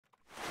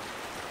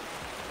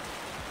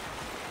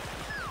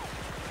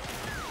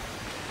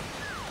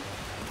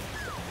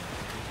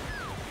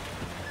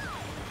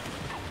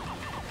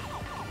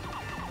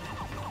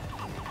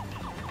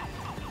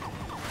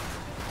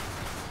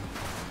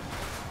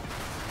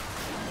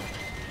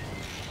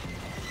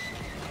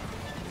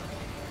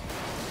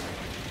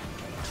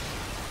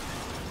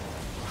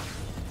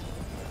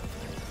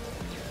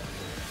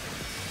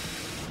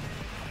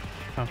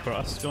Time for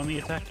us to go on the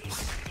attack.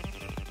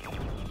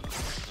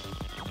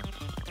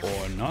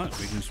 Or not,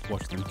 we can just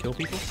watch them kill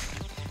people.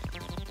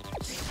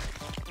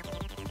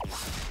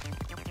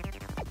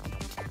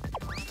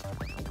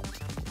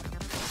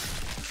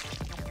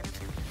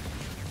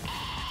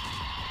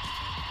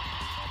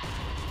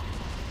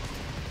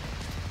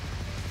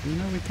 You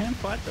know, we can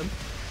fight them.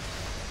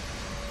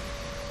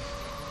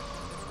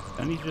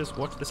 I need to just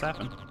watch this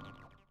happen.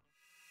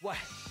 What?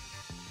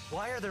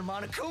 Why are there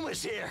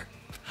Monokumas here?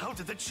 How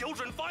did the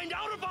children find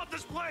out about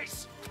this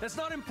place? That's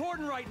not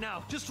important right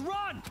now. Just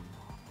run!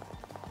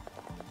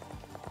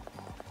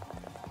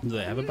 Do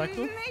they have a back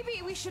door?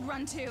 Maybe we should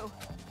run too.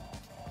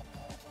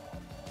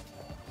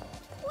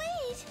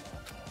 Wait!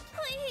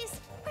 Please,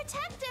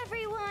 protect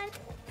everyone!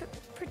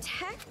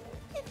 Protect?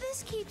 If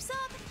this keeps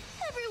up,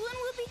 everyone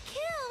will be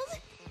killed!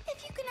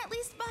 If you can at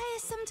least buy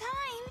us some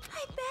time,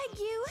 I beg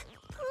you,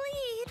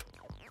 please!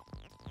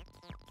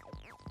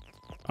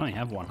 I only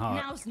have one heart.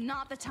 Now's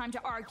not the time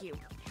to argue.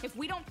 If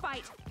we don't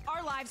fight,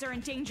 our lives are in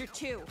danger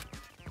too.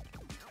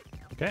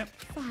 Okay,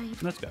 Fine.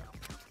 let's go.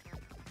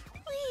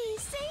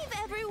 Please, save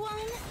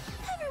everyone!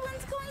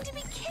 Everyone's going to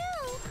be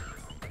killed!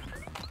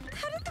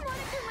 How did the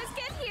Monokumas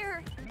get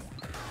here?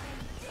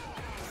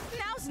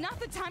 Now's not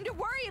the time to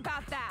worry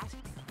about that.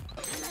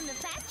 I'm on the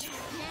fast track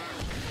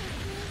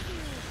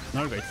now.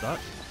 Not a great start.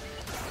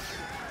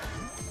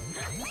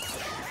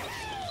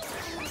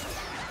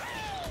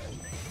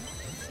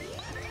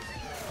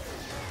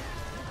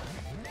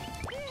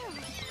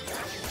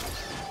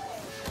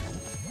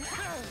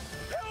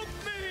 Help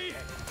me!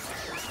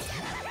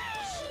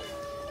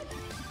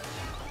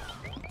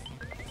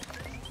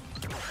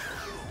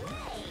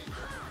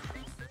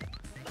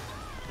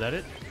 Is that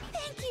it?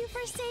 Thank you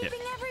for saving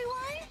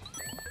everyone!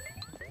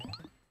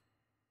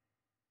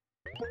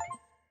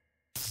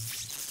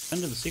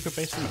 Under the secret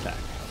base from attack.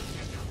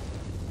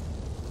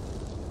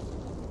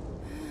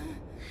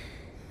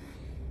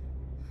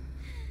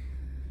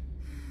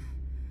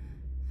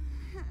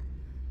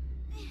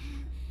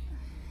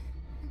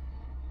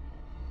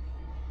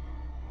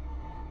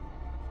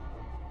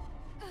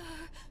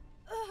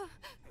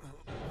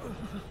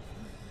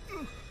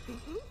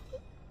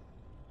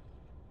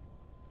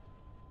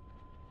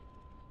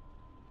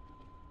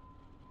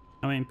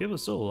 I mean, people are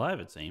still alive,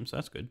 it seems, so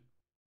that's good.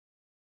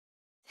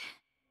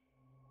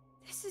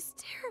 This is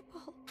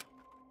terrible.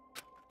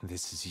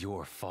 This is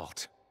your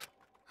fault.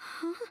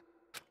 Huh?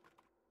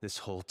 This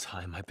whole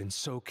time I've been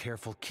so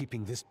careful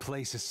keeping this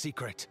place a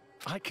secret.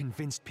 I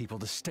convinced people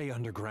to stay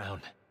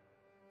underground.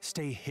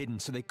 Stay hidden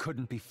so they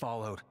couldn't be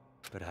followed.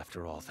 But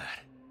after all that,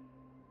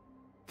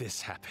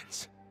 this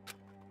happens.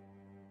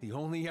 The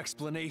only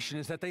explanation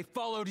is that they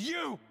followed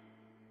you!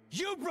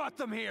 You brought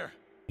them here!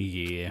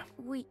 Yeah.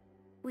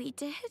 We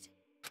did?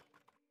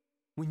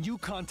 When you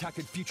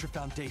contacted Future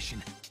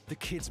Foundation, the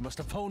kids must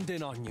have honed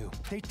in on you.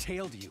 They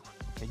tailed you,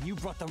 and you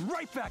brought them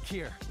right back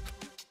here.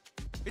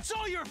 It's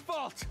all your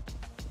fault!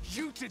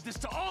 You did this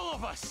to all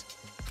of us!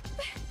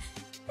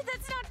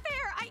 That's not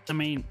fair. I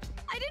mean,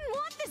 I didn't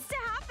want this to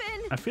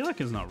happen. I feel like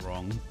it's not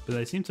wrong, but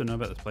they seem to know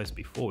about this place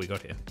before we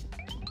got here.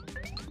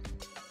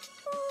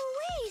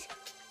 Wait!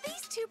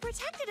 These two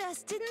protected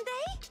us, didn't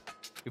they?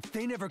 If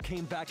they never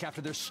came back after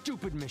their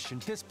stupid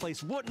mission, this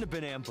place wouldn't have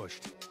been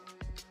ambushed.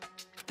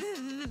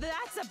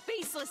 That's a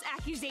baseless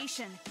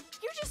accusation.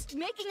 You're just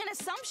making an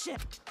assumption.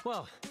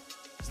 Well,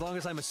 as long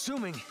as I'm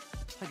assuming,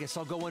 I guess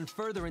I'll go one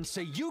further and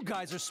say you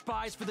guys are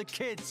spies for the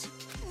kids.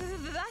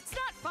 That's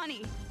not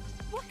funny.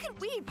 What could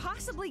we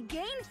possibly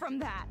gain from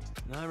that?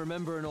 I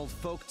remember an old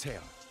folk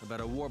tale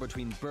about a war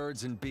between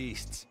birds and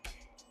beasts.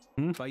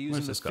 By using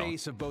Where's the this going?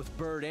 face of both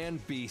bird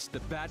and beast, the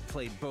bat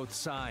played both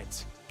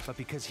sides. But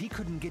because he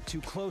couldn't get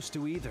too close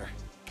to either,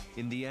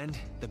 in the end,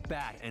 the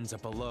bat ends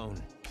up alone.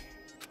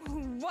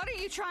 What are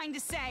you trying to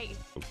say?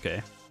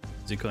 Okay.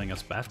 Is he calling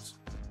us bats?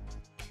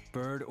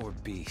 Bird or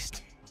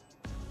beast?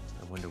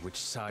 I wonder which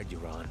side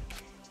you're on.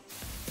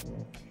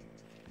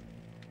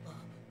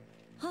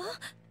 Huh?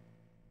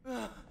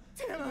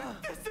 Damn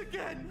it, this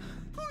again!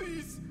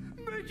 Please,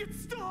 make it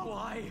stop!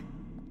 Why?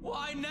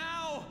 Why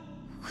now?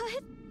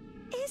 What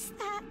is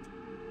that?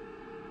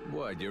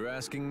 What, you're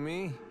asking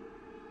me?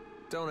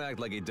 Don't act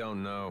like you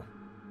don't know.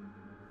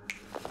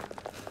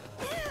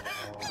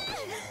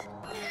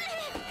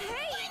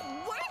 Hey,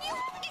 what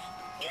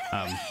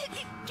are you...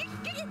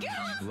 Get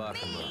off Lock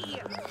him me!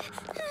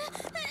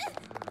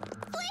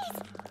 Please,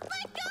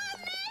 let go of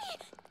me!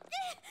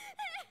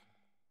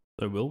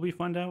 So will we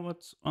find out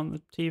what's on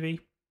the TV?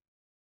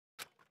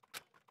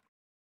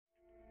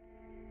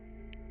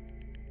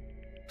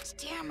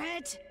 Damn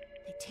it!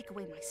 They take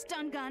away my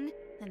stun gun,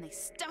 then they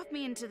stuff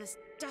me into this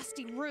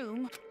dusty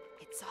room.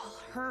 It's all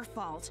her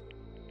fault.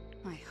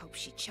 I hope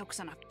she chokes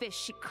on a fish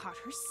she caught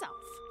herself.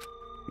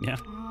 Yeah.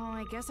 Oh,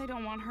 I guess I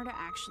don't want her to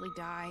actually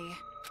die.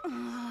 Ugh,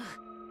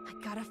 I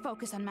gotta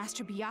focus on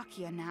Master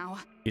Byakuya now.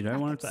 You don't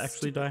Not want it that to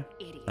actually die?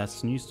 stupid idiot.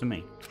 That's news to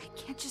me. I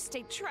can't just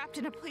stay trapped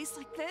in a place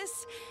like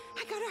this.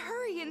 I gotta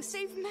hurry and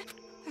save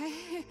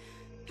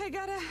I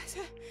gotta...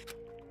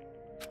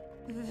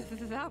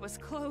 That was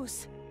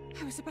close.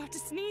 I was about to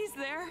sneeze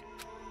there.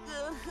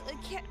 Ugh, I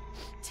can't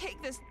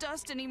take this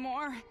dust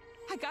anymore.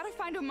 I gotta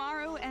find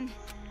Umaru and...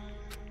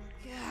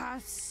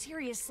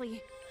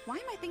 seriously, why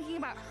am I thinking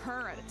about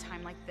her at a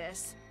time like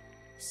this?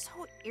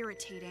 So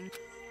irritating.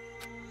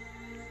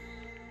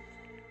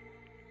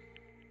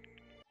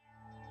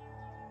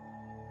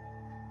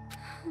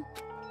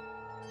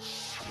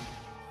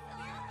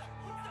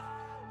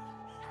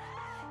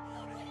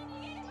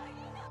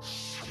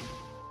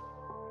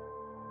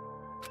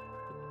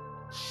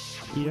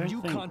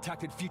 You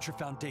contacted Future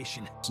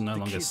Foundation. It's no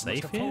longer safe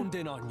must have here? honed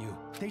in on you.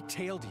 They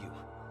tailed you,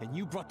 and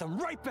you brought them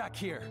right back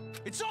here.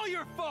 It's all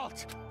your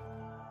fault.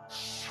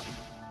 It's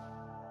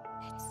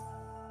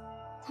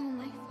all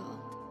my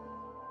fault.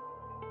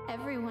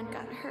 Everyone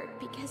got hurt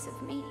because of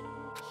me.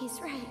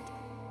 He's right.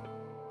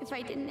 If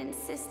I didn't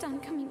insist on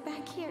coming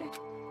back here...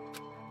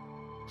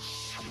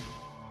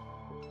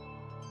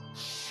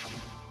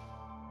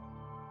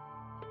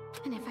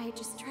 And if I had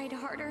just tried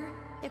harder,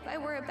 if I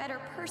were a better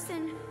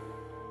person,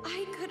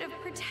 I could have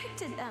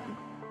protected them.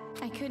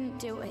 I couldn't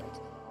do it.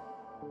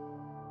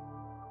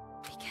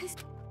 Because...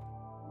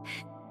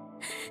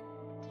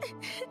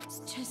 it's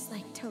just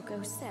like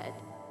Toko said.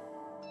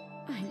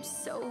 I'm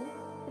so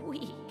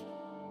weak.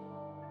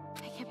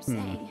 I kept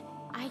saying,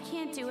 I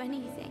can't do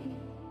anything.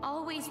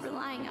 Always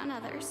relying on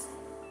others.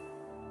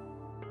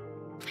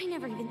 I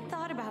never even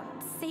thought about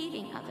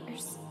saving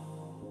others.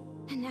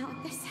 And now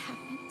this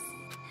happens.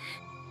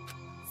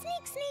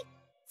 Sneak, sneak!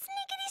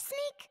 Sneakity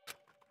sneak!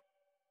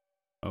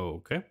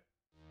 Okay.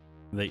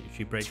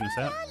 She breaking this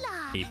out?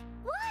 Keep.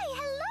 Why,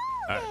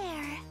 hello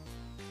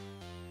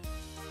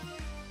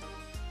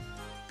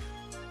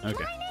there!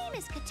 Okay. My name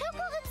is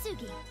Kotoko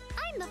Utsugi.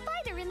 I'm the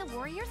fighter in the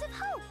Warriors of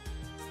Hope.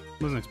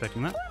 Wasn't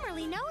expecting that.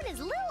 Formerly known as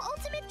Little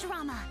Ultimate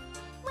Drama.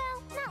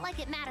 Well, not like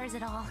it matters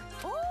at all.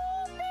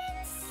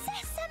 Open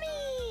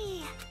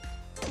sesame!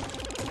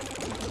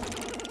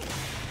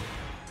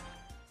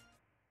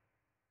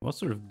 What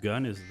sort of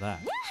gun is that?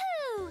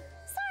 Woohoo!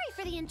 Sorry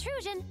for the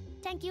intrusion.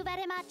 Thank you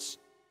very much.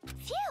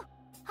 Phew!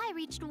 I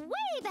reached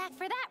way back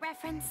for that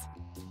reference.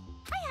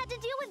 I had to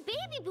deal with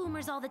baby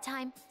boomers all the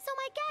time, so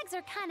my gags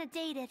are kinda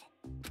dated.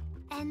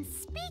 And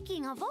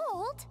speaking of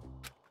old...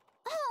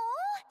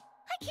 Oh!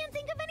 I can't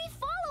think of any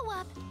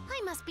follow-up.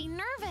 I must be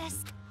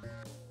nervous.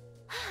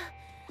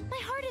 My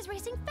heart is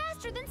racing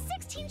faster than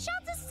 16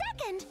 shots a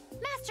second.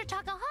 Master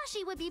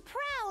Takahashi would be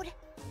proud.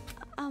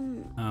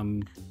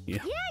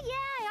 Yeah.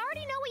 Yeah, I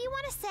already know what you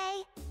want to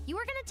say. You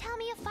were gonna tell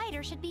me a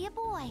fighter should be a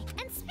boy.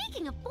 And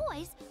speaking of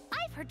boys,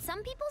 I've heard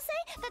some people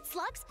say that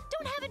slugs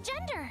don't have a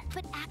gender.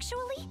 But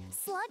actually,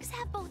 slugs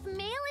have both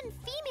male and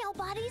female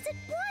bodies at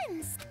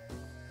once.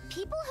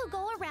 People who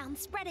go around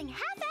spreading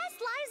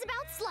half-assed lies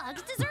about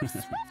slugs deserve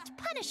swift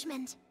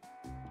punishment.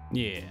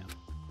 Yeah.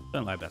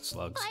 Don't lie about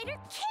slugs. Fighter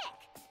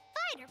kick!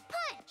 Fighter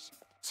punch!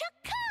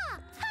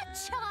 Chaka!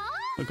 Ha-cha!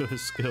 Look at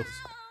his skills.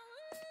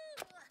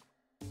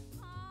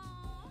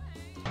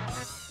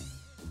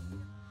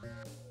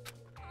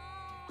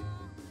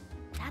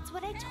 That's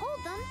what I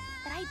told them,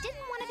 that I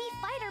didn't want to be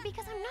fighter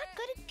because I'm not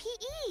good at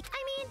PE.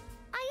 I mean,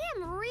 I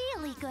am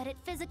really good at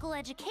physical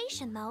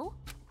education, though.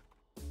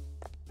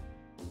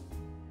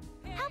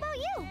 How about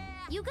you?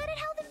 You good at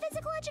health and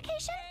physical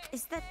education?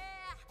 Is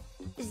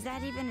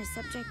that even a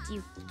subject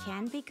you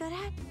can be good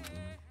at?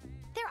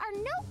 There are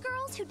no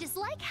girls who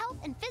dislike health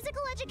and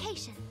physical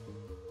education.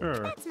 Sure.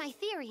 That's my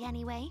theory,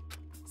 anyway.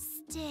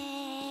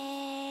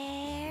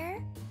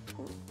 Stare.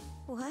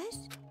 What?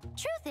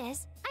 Truth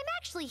is, I'm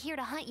actually here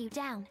to hunt you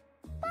down.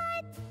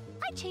 But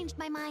I changed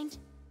my mind.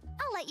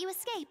 I'll let you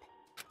escape.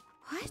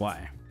 What?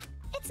 Why?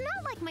 It's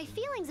not like my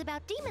feelings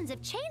about demons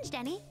have changed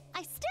any.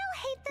 I still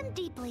hate them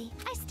deeply.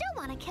 I still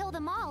want to kill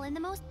them all in the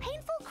most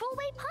painful, cruel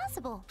way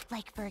possible.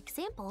 Like, for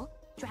example,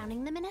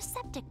 drowning them in a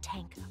septic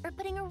tank or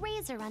putting a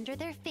razor under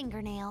their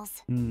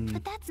fingernails.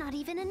 But that's not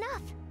even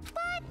enough.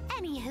 But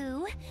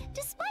anywho,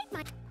 despite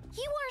my...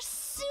 You are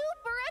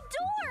super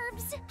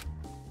adorbs!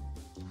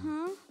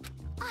 Huh?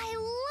 I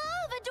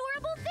love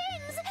adorable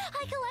things!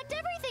 I collect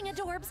everything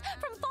adorbs,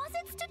 from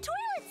faucets to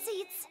toilet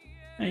seats!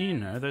 Hey, you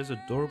know, those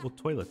adorable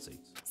toilet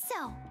seats.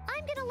 So,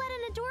 I'm gonna let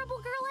an adorable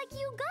girl like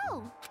you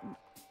go.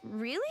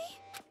 Really?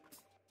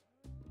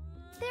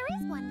 There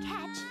is one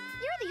catch.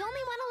 You're the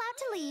only one allowed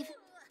to leave.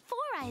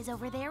 Four Eyes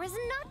over there is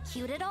not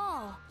cute at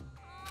all.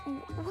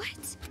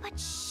 What? But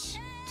shh!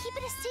 Keep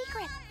it a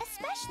secret,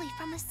 especially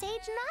from the sage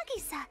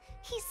Nagisa.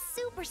 He's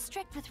super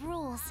strict with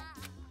rules.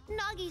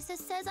 Nagisa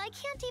says I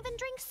can't even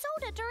drink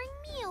soda during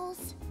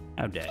meals.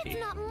 How dare he? It's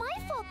not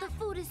my fault the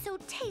food is so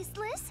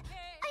tasteless.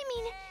 I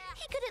mean,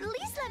 he could at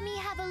least let me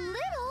have a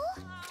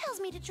little. Tells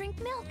me to drink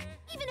milk,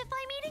 even if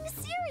I'm eating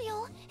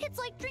cereal. It's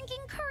like drinking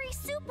curry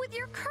soup with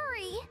your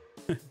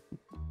curry.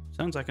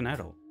 Sounds like an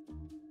adult.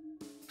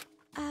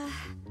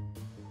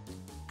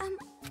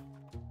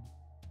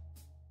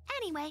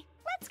 Anyway,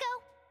 let's go.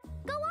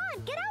 Go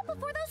on, get out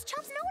before those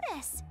chumps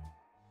notice.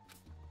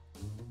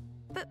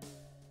 But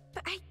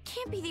I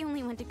can't be the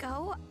only one to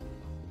go.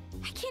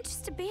 I can't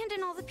just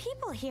abandon all the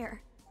people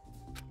here.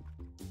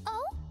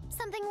 Oh,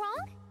 something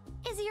wrong?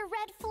 Is your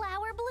red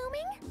flower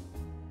blooming?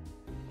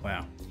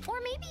 Wow. Or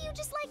maybe you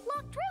just like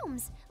locked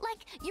rooms.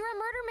 Like you're a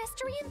murder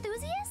mystery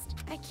enthusiast?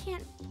 I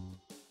can't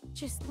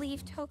just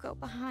leave Toko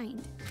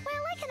behind.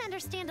 Well, I can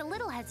understand a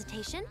little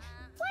hesitation.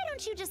 Why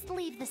don't you just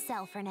leave the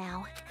cell for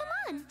now? Come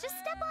on, just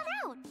step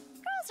on out.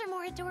 Girls are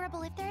more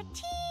adorable if they're a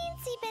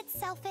teensy bit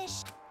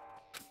selfish.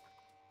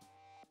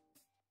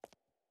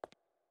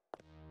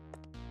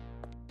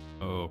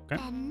 Okay.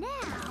 And now,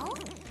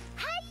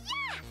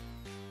 hi-ya!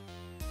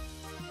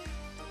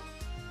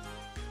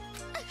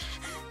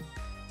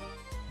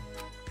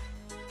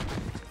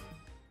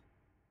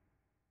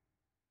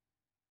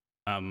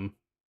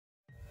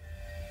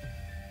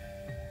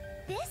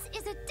 This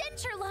is a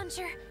denture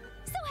launcher.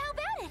 So how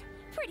about it?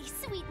 Pretty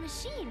sweet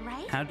machine,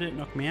 right? How did it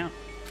knock me out?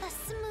 The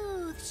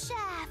smooth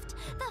shaft,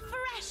 the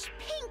fresh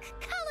pink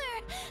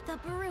color, the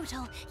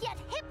brutal yet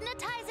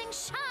hypnotizing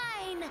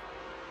shine.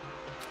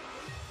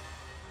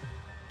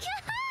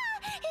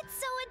 It's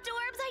so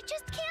adorbs, I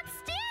just can't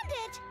stand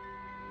it.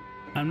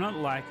 I'm not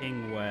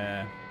liking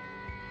where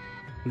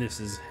this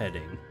is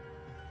heading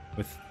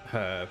with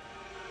her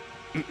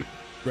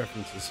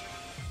references.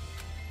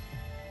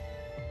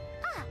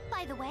 Ah,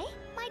 by the way,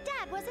 my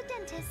dad was a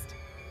dentist.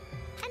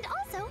 And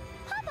also,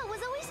 Papa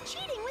was always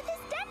cheating with his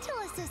dental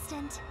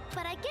assistant.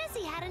 But I guess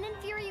he had an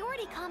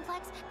inferiority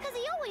complex because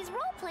he always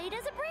role-played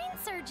as a brain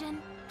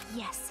surgeon.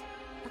 Yes,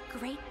 a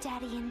great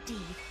daddy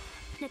indeed.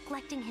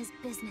 Neglecting his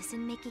business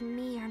and making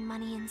me earn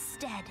money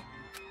instead.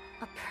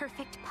 A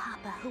perfect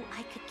Papa who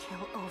I could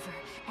kill over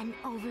and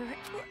over.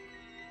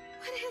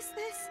 What is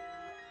this?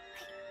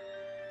 I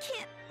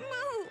can't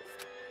move.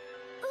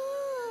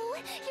 Ooh,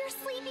 your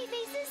sleepy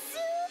face is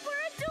super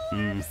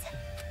adorbs.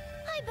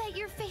 I bet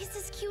your face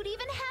is cute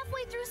even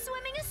halfway through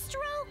swimming a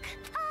stroke.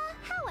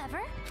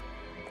 However,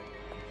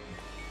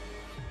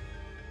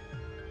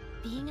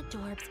 being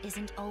adorbs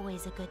isn't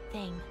always a good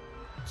thing.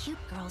 Cute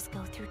girls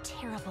go through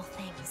terrible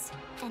things.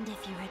 And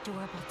if you're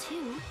adorable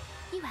too,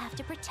 you have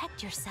to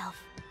protect yourself.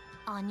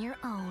 On your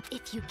own.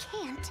 If you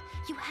can't,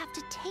 you have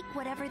to take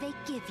whatever they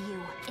give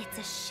you. It's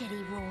a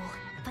shitty rule,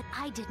 but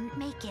I didn't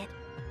make it.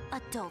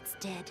 Adults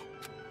did.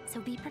 So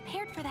be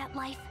prepared for that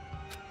life.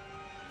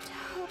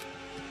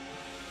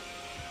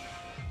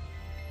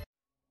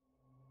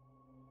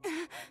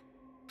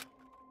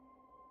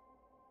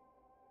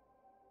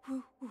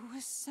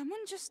 Was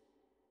someone just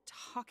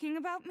talking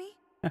about me?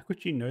 How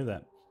could you know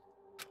that?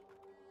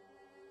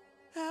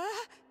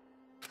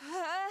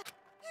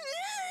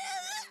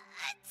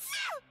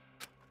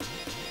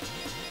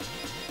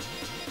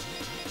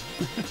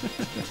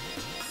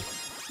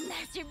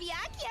 Master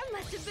Byakuya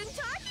must have been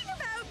talking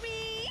about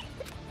me!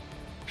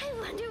 I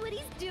wonder what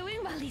he's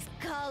doing while he's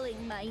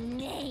calling my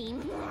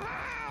name.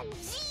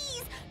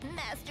 Jeez,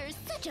 Master's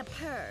such a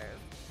perv.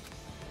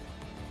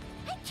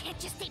 I can't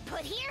just stay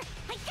put here.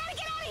 I gotta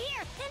get out of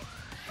here and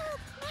help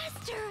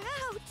Master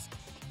out.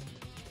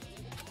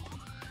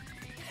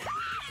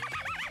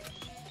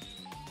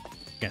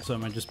 Yeah, so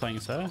am I just playing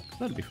as her?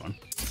 That'd be fun.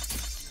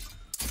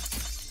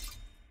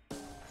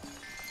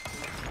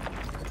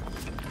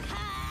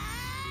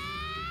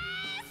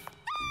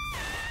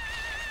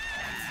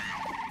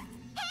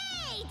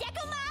 Hey,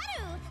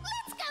 Dekomaru!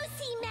 Let's go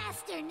see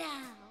Master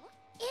now.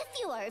 If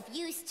you are of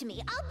use to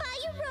me, I'll buy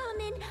you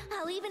ramen.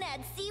 I'll even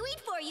add seaweed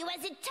for you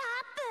as a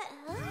top.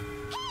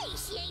 Hey,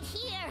 she ain't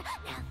here.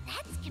 Now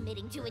that's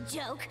committing to a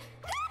joke.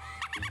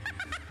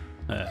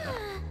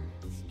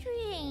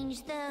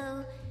 Strange,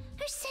 though.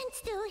 Her scent's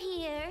still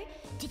here.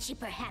 Did she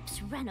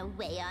perhaps run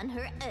away on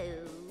her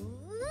own?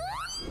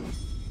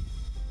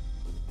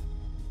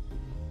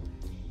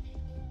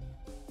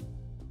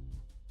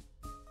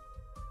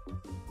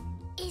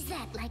 Is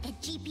that like a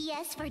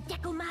GPS for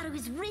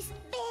Dekomaru's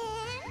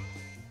wristband?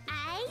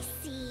 I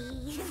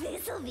see.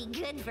 This'll be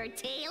good for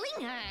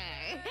tailing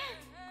her.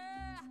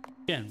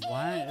 Again,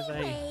 why are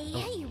they...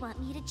 Anyway, you want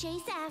me to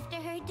chase after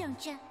her,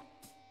 don't you?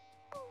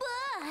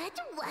 But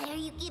why are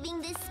you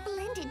giving this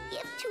splendid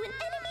gift to an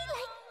enemy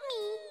like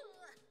me?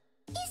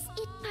 Is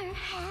it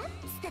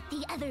perhaps that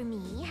the other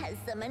me has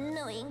some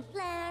annoying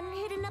plan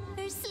hidden up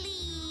her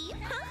sleeve,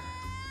 huh?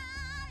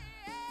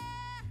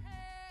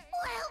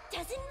 Well,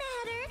 doesn't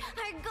matter.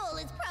 Our goal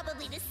is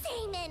probably the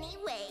same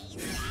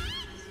anyways.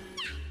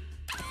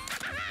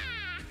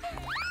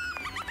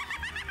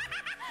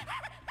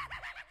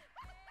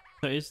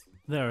 So is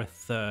there a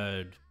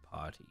third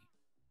party?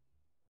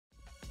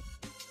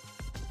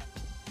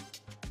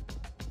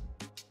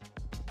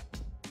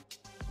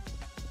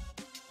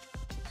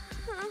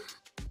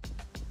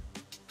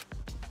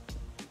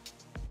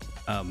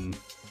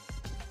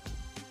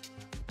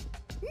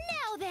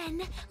 Now then,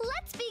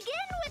 let's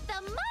begin with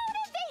the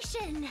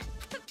motivation.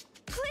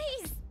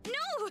 Please,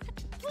 no!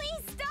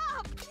 Please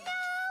stop!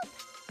 Nope,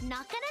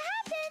 not gonna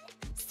happen.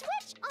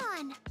 Switch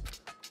on.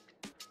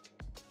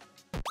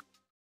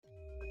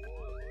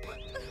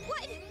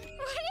 What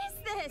is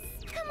this?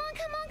 Come on,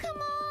 come on,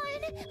 come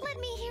on. Let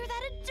me hear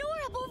that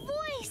adorable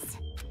voice.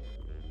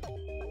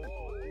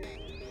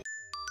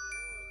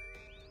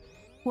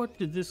 What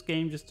did this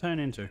game just turn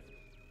into?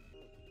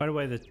 By the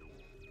way,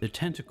 the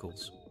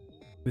tentacles.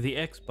 with the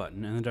X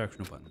button and the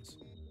directional buttons.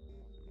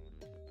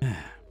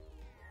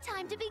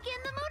 Time to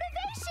begin the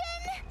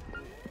motivation!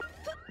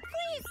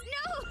 Please,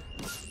 no!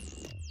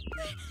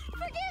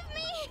 Forgive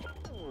me!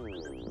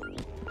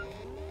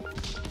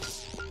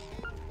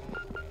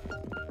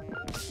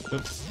 Oops.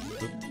 Oops.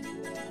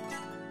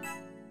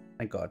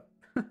 Thank God.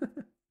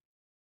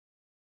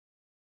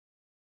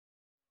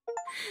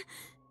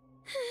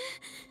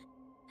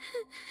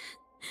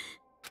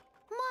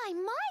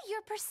 My,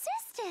 you're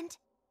persistent.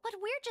 But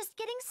we're just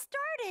getting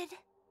started.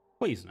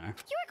 Please no.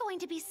 You're going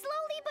to be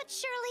slowly but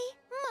surely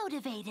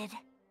motivated.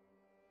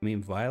 I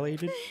mean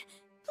violated?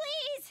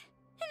 Please!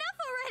 Enough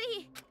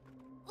already!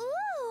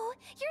 Ooh,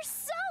 you're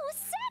so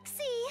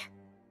sexy!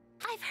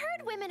 I've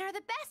heard women are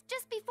the best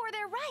just before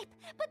they're ripe,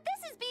 but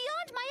this is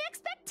beyond my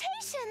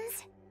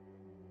expectations!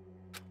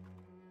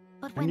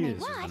 But I when knew they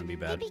this was rot, gonna be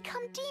they bad.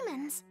 become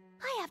demons.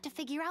 I have to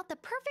figure out the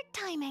perfect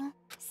timing.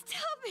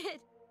 Stop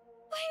it!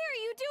 Why are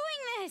you doing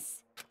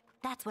this?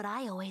 That's what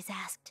I always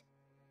asked.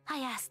 I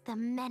asked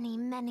them many,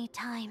 many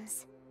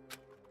times.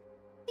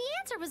 The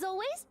answer was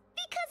always,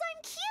 because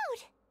I'm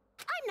cute!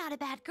 I'm not a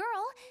bad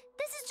girl.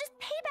 This is just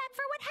payback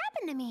for what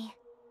happened to me.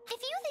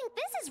 If you think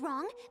this is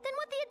wrong, then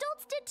what the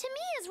adults did to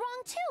me is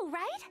wrong too,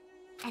 right?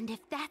 And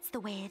if that's the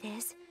way it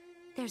is,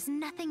 there's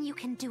nothing you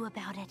can do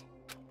about it.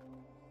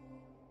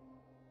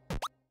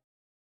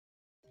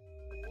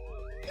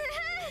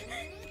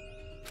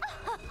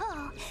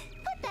 Oh,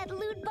 put that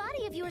lewd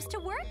body of yours to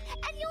work,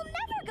 and you'll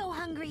never go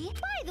hungry.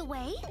 By the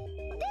way,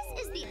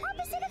 this is the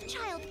opposite of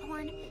child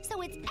porn,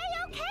 so it's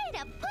A-okay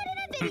to put in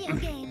a video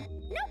game.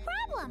 No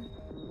problem.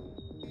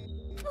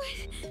 What?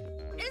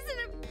 Is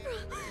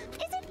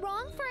it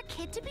wrong for a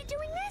kid to be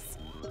doing this?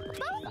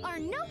 Both are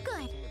no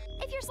good.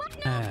 If you're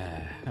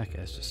no. Okay,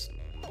 it's just...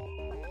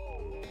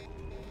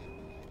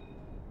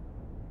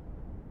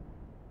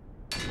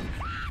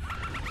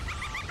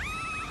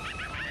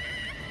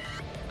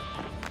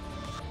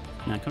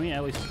 Now, can we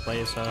at least play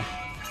as her?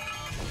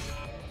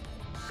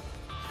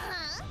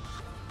 Huh?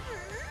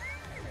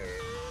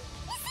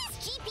 Is this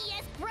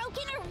GPS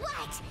broken or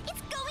what?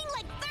 It's going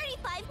like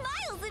 35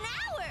 miles an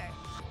hour!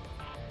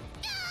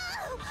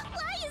 Oh,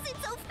 why is it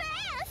so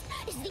fast?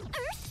 Is the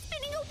Earth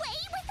spinning away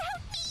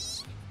without me?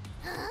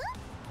 Huh?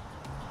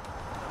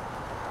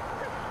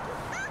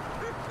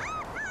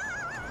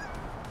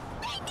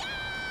 Bingo!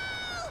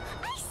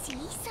 I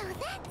see, so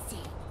that's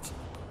it.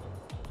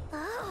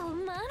 Oh,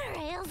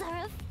 monorails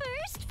are a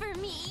first for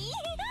me.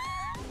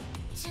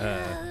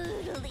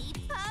 Totally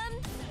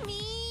pumped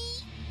me.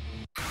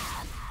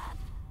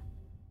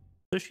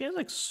 So she has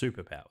like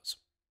superpowers.